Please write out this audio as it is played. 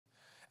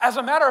As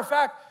a matter of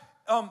fact,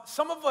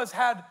 some of us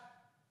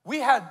we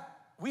had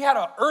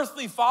an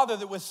earthly father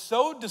that was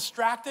so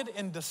distracted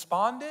and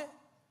despondent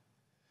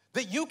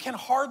that you can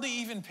hardly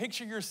even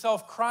picture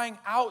yourself crying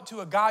out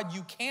to a God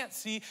you can't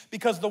see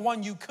because the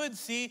one you could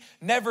see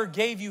never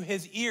gave you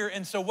his ear.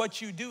 And so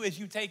what you do is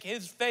you take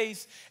his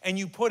face and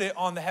you put it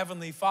on the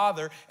heavenly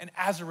Father, and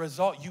as a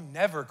result, you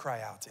never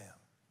cry out to him.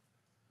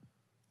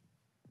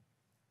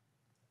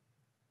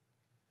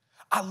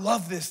 I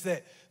love this,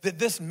 that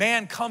this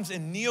man comes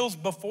and kneels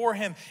before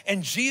him,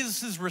 and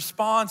Jesus'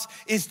 response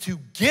is to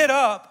get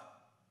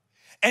up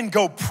and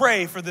go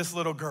pray for this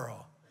little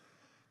girl.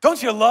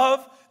 Don't you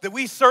love that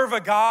we serve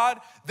a God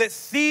that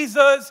sees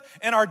us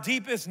in our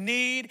deepest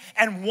need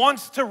and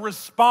wants to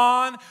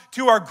respond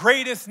to our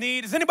greatest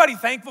need? Is anybody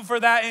thankful for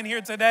that in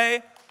here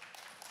today?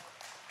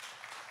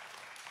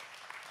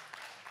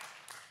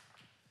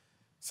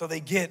 So they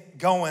get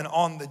going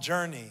on the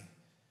journey.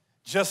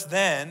 Just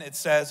then, it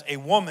says, a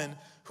woman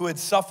who had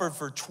suffered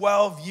for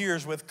 12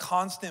 years with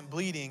constant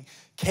bleeding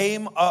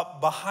came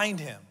up behind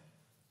him.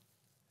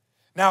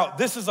 Now,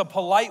 this is a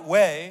polite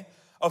way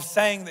of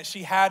saying that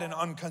she had an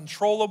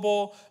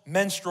uncontrollable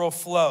menstrual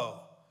flow.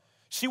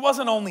 She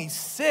wasn't only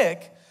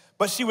sick,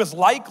 but she was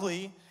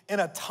likely in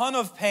a ton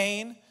of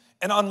pain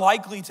and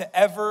unlikely to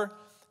ever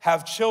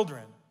have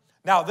children.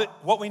 Now,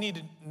 what we need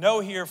to know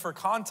here for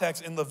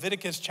context, in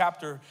Leviticus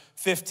chapter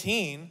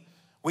 15,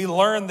 we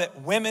learn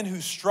that women who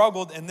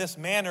struggled in this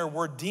manner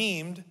were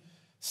deemed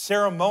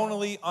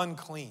ceremonially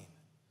unclean.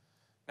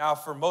 Now,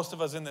 for most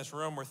of us in this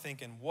room, we're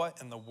thinking,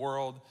 what in the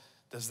world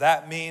does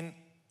that mean?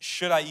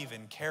 Should I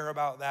even care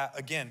about that?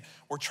 Again,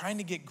 we're trying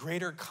to get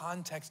greater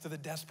context to the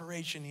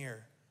desperation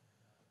here.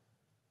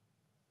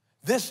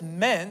 This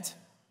meant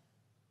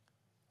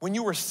when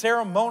you were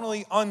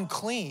ceremonially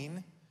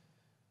unclean,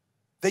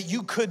 that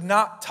you could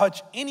not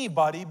touch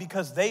anybody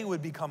because they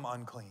would become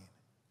unclean.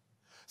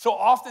 So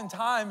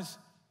oftentimes,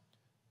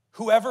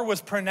 whoever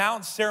was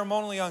pronounced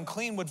ceremonially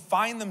unclean would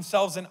find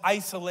themselves in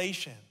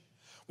isolation,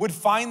 would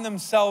find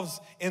themselves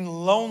in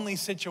lonely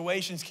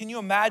situations. Can you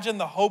imagine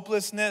the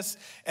hopelessness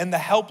and the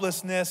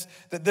helplessness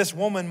that this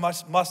woman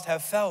must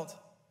have felt?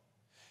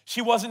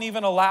 She wasn't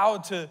even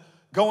allowed to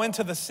go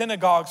into the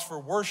synagogues for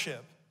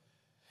worship.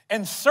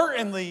 And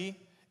certainly,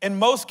 in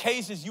most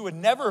cases, you would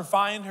never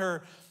find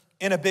her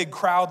in a big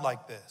crowd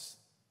like this.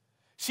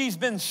 She's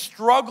been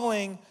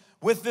struggling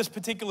with this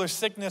particular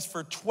sickness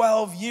for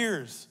 12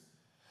 years.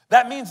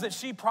 That means that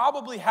she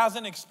probably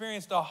hasn't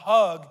experienced a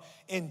hug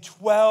in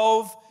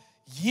 12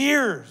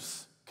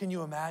 years. Can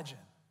you imagine?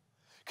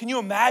 Can you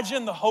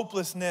imagine the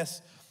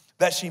hopelessness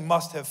that she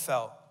must have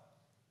felt?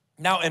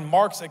 Now, in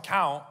Mark's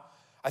account,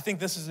 I think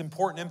this is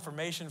important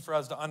information for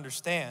us to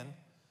understand.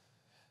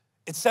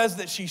 It says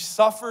that she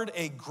suffered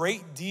a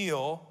great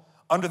deal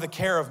under the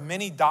care of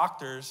many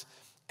doctors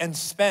and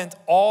spent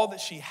all that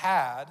she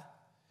had,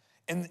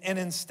 and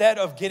instead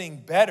of getting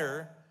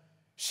better,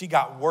 she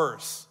got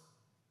worse.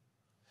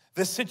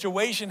 This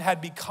situation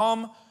had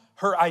become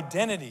her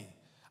identity.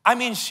 I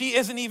mean, she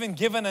isn't even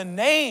given a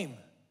name.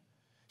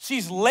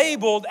 She's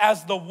labeled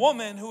as the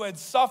woman who had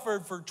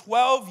suffered for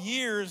 12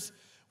 years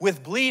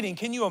with bleeding.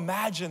 Can you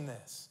imagine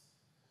this?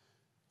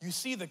 You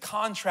see the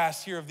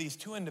contrast here of these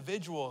two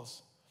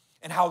individuals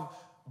and how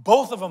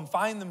both of them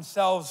find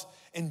themselves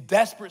in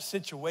desperate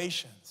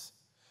situations.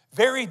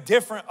 Very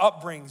different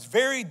upbringings,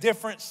 very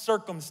different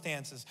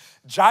circumstances.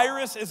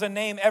 Jairus is a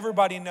name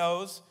everybody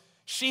knows.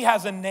 She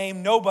has a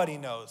name nobody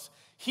knows.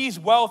 He's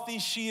wealthy,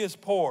 she is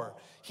poor.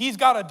 He's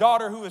got a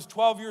daughter who is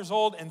 12 years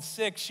old and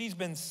sick. She's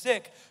been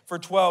sick for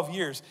 12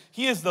 years.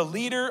 He is the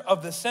leader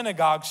of the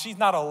synagogue. She's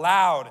not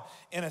allowed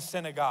in a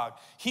synagogue.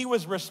 He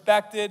was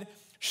respected.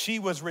 She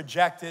was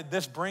rejected.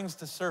 This brings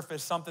to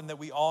surface something that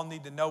we all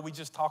need to know. We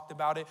just talked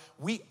about it.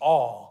 We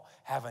all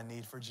have a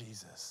need for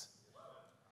Jesus.